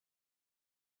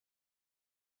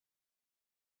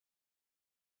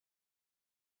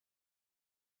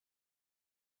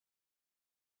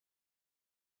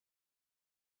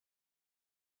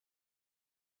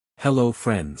Hello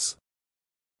friends.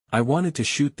 I wanted to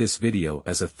shoot this video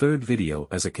as a third video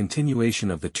as a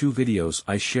continuation of the two videos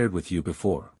I shared with you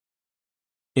before.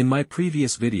 In my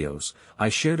previous videos, I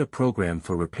shared a program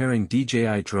for repairing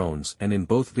DJI drones, and in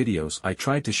both videos I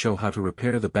tried to show how to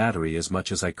repair the battery as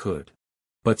much as I could.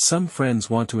 But some friends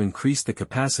want to increase the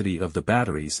capacity of the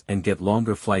batteries and get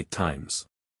longer flight times.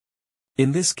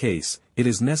 In this case, it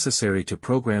is necessary to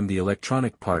program the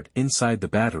electronic part inside the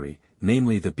battery,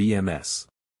 namely the BMS.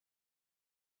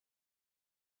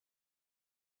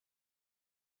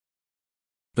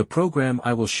 The program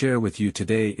I will share with you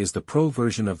today is the Pro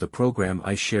version of the program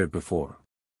I shared before.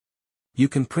 You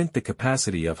can print the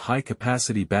capacity of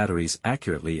high-capacity batteries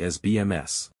accurately as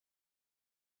BMS.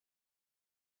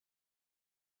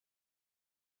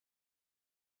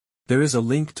 There is a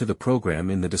link to the program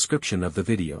in the description of the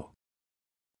video.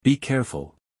 Be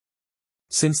careful.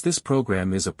 Since this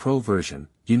program is a Pro version,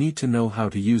 you need to know how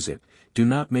to use it, do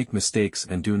not make mistakes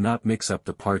and do not mix up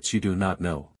the parts you do not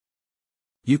know.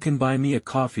 You can buy me a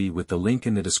coffee with the link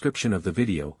in the description of the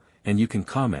video, and you can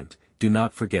comment, do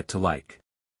not forget to like.